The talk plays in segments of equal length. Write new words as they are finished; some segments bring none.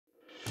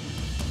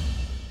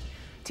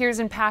Tears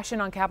and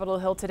passion on Capitol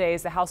Hill today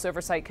as the House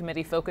Oversight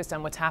Committee focused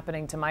on what's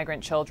happening to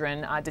migrant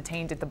children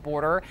detained at the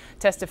border.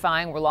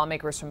 Testifying were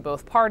lawmakers from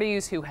both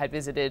parties who had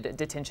visited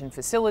detention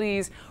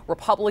facilities.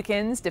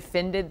 Republicans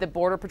defended the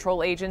Border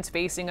Patrol agents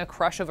facing a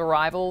crush of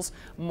arrivals,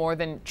 more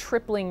than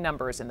tripling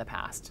numbers in the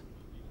past.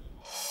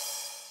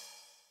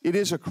 It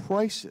is a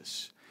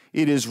crisis.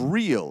 It is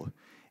real.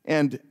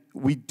 And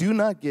we do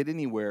not get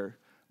anywhere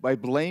by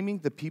blaming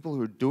the people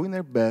who are doing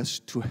their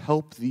best to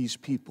help these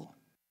people.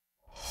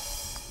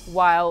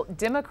 While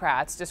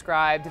Democrats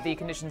described the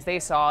conditions they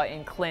saw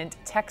in Clint,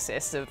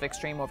 Texas, of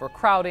extreme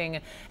overcrowding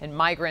and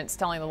migrants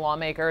telling the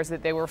lawmakers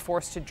that they were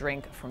forced to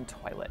drink from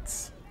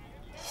toilets.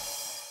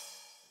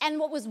 And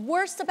what was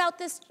worse about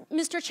this,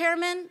 Mr.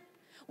 Chairman,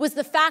 was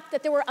the fact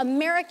that there were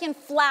American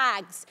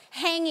flags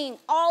hanging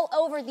all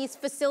over these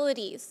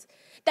facilities,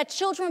 that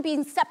children were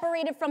being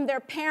separated from their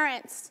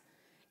parents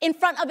in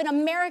front of an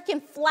American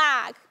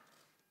flag,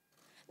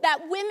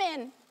 that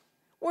women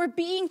were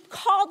being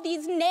called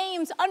these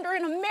names under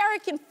an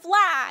American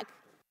flag.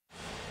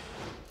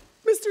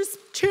 Mr.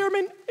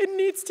 Chairman, it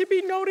needs to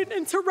be noted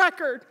into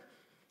record.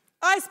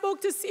 I spoke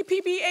to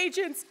CPB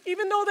agents,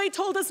 even though they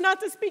told us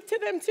not to speak to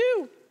them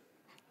too.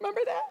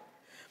 Remember that?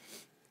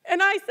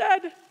 And I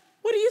said,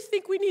 what do you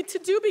think we need to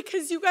do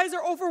because you guys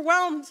are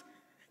overwhelmed?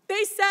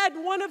 They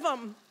said, one of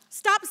them,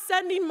 stop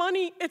sending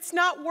money, it's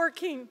not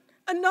working.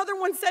 Another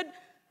one said,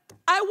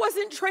 I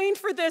wasn't trained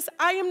for this.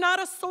 I am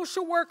not a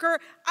social worker.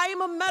 I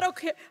am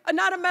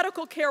not a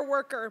medical care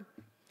worker.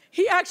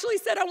 He actually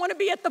said, I want to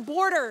be at the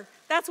border.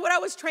 That's what I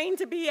was trained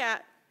to be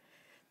at.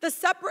 The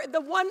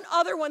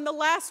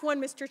last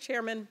one, Mr.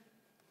 Chairman,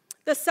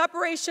 the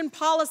separation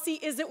policy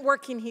isn't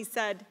working, he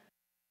said.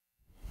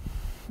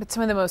 But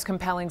some of the most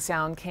compelling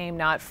sound came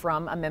not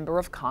from a member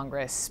of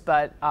Congress,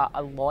 but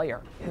a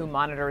lawyer who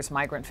monitors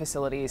migrant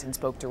facilities and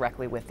spoke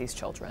directly with these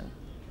children.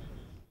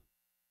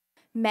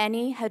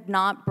 Many had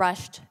not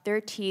brushed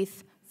their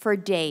teeth for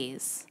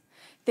days.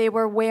 They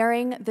were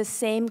wearing the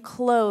same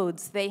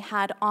clothes they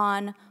had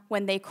on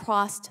when they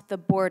crossed the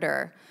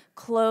border,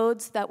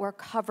 clothes that were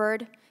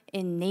covered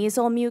in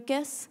nasal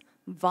mucus,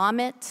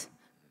 vomit,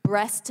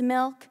 breast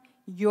milk,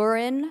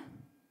 urine.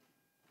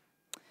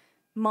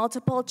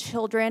 Multiple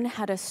children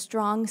had a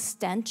strong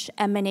stench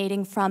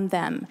emanating from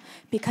them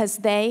because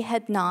they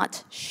had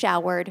not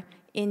showered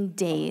in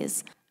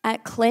days.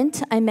 At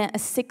Clint, I met a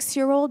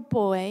 6-year-old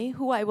boy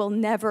who I will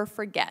never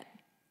forget.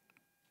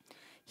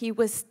 He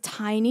was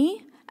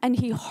tiny and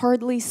he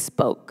hardly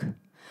spoke.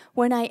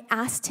 When I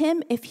asked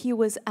him if he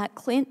was at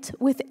Clint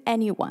with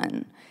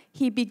anyone,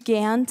 he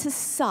began to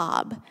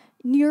sob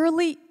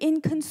nearly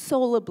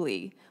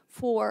inconsolably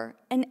for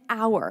an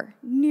hour,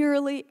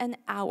 nearly an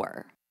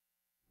hour.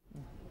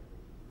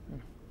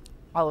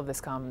 All of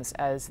this comes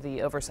as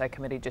the Oversight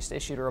Committee just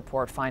issued a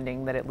report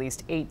finding that at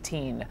least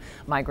 18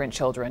 migrant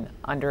children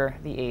under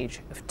the age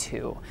of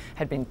 2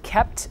 had been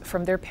kept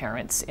from their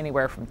parents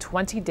anywhere from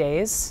 20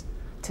 days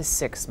to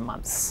 6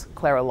 months.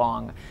 Clara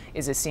Long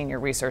is a senior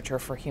researcher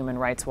for Human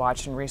Rights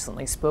Watch and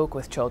recently spoke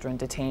with children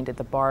detained at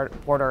the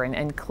border.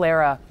 And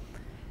Clara,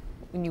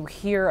 when you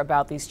hear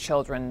about these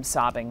children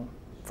sobbing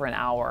for an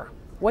hour,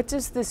 what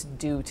does this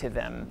do to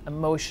them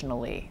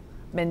emotionally,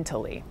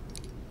 mentally?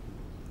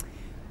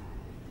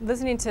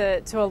 Listening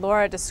to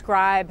Alora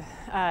describe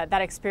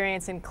that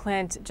experience in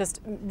Clint just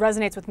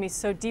resonates with me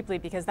so deeply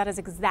because that is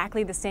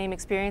exactly the same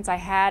experience I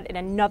had in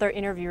another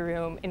interview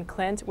room in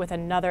Clint with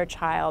another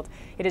child.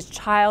 It is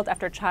child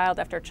after child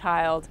after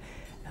child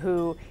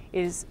who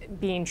is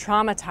being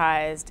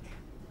traumatized,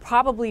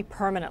 probably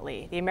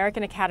permanently. The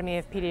American Academy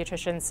of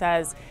Pediatricians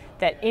says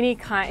that any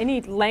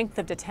length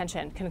of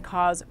detention can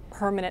cause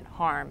permanent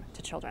harm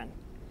to children.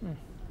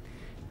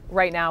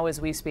 Right now, as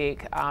we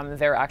speak,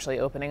 they're actually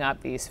opening up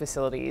these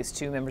facilities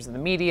to members of the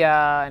media.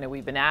 I know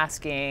we've been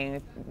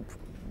asking.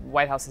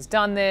 White House has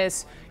done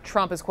this.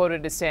 Trump is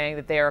quoted as saying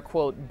that they are,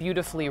 quote,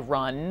 beautifully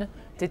run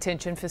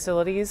detention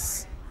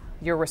facilities.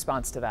 Your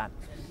response to that?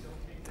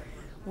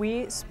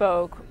 We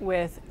spoke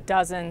with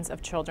dozens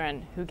of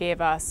children who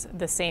gave us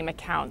the same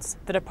accounts.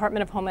 The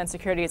Department of Homeland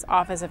Security's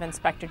Office of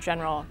Inspector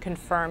General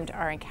confirmed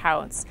our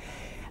accounts.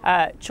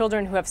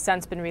 Children who have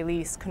since been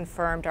released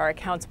confirmed our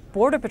accounts.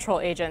 Border Patrol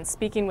agents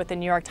speaking with the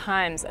New York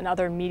Times and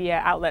other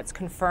media outlets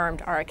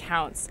confirmed our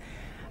accounts.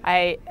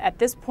 At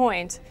this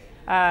point,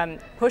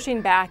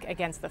 pushing back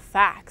against the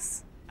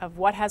facts of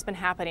what has been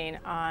happening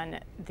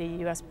on the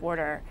U.S.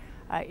 border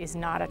is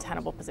not a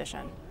tenable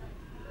position.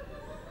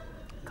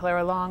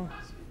 Clara Long,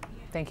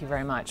 thank you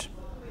very much.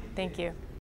 Thank you.